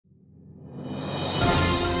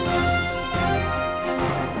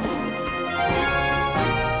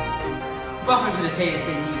Welcome to the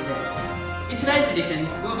PSD News Desk. In today's edition,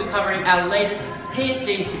 we'll be covering our latest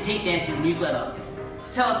PSD Petite Dancers newsletter.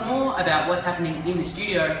 To tell us more about what's happening in the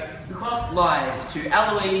studio, we cross live to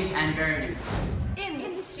Eloise and Verity. In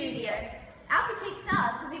the studio, our petite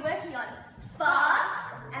stars will be working on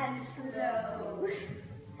fast and slow.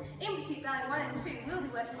 In Petite Ballet 1 and 2, we'll be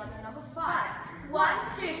working on the number 5. 1,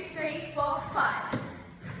 2, 3, 4, 5.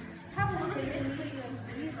 Have a look at this week's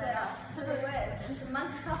newsletter for the words and some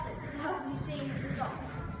monkey couplets to help you sing the song.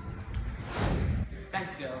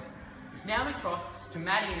 Thanks, girls. Now we cross to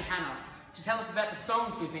Maddie and Hannah to tell us about the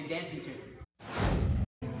songs we've been dancing to.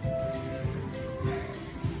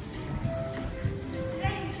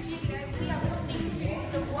 Today in the studio, we are listening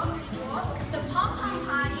to the Wobbly Walk, the Pom Pom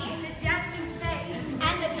Party, the Dancing Face,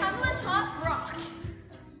 and the Tumbler Top Rock.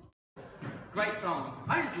 Great songs.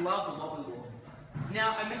 I just love the Wobbly Walk.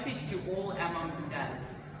 Now, a message to all our mums and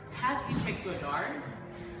dads. Have you checked your diaries?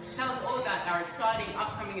 To tell us all about our exciting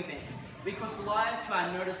upcoming events, we cross live to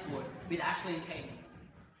our notice board with Ashley and Katie.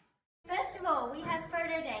 First of all, we have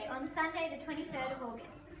Photo Day on Sunday the 23rd of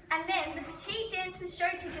August. And then the Petite Dancers show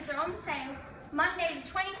tickets are on sale Monday the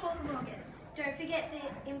 24th of August. Don't forget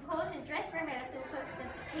the important dress rehearsal for the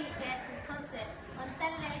Petite Dancers concert on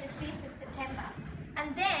Saturday the 5th of September.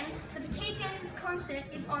 And then the Petite Dancers concert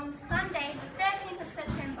is on Sunday the 13th of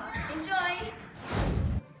September. Enjoy!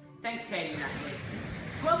 Thanks, Katie and Ashley.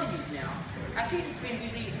 To other news now, our teachers have been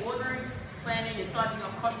busy ordering, planning and sizing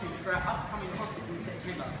up costumes for our upcoming concert in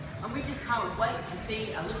September. And we just can't wait to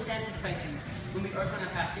see our little dancers' faces when we open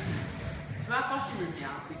up our shipment. To our costume room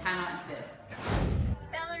now with Hannah and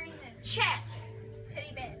Steph. Ballerinas. Check.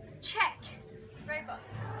 Teddy bears. Check.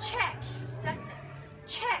 Robots. Check. Ducklings.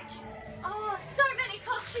 Check. Oh, so many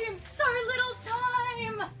costumes, so little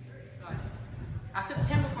time! Our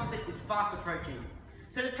September concert is fast approaching.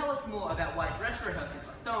 So to tell us more about why dress rehearsals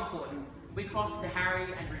are so important, we cross to Harry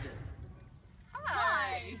and Bridget.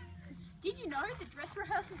 Hi! Did you know that dress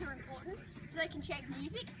rehearsals are important so they can check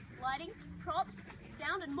music, lighting, props,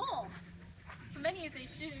 sound and more? For many of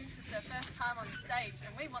these students, it's their first time on the stage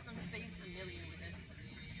and we want them to be familiar with it.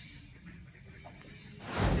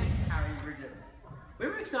 Thanks, Harry and Bridget. We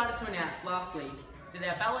were excited to announce last week that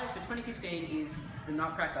our ballet for 2015 is The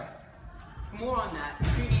Nutcracker. For more on that,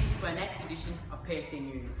 tune in to our next edition of PSD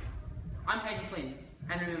News. I'm Hayden Flynn,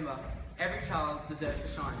 and remember, every child deserves to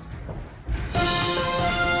shine.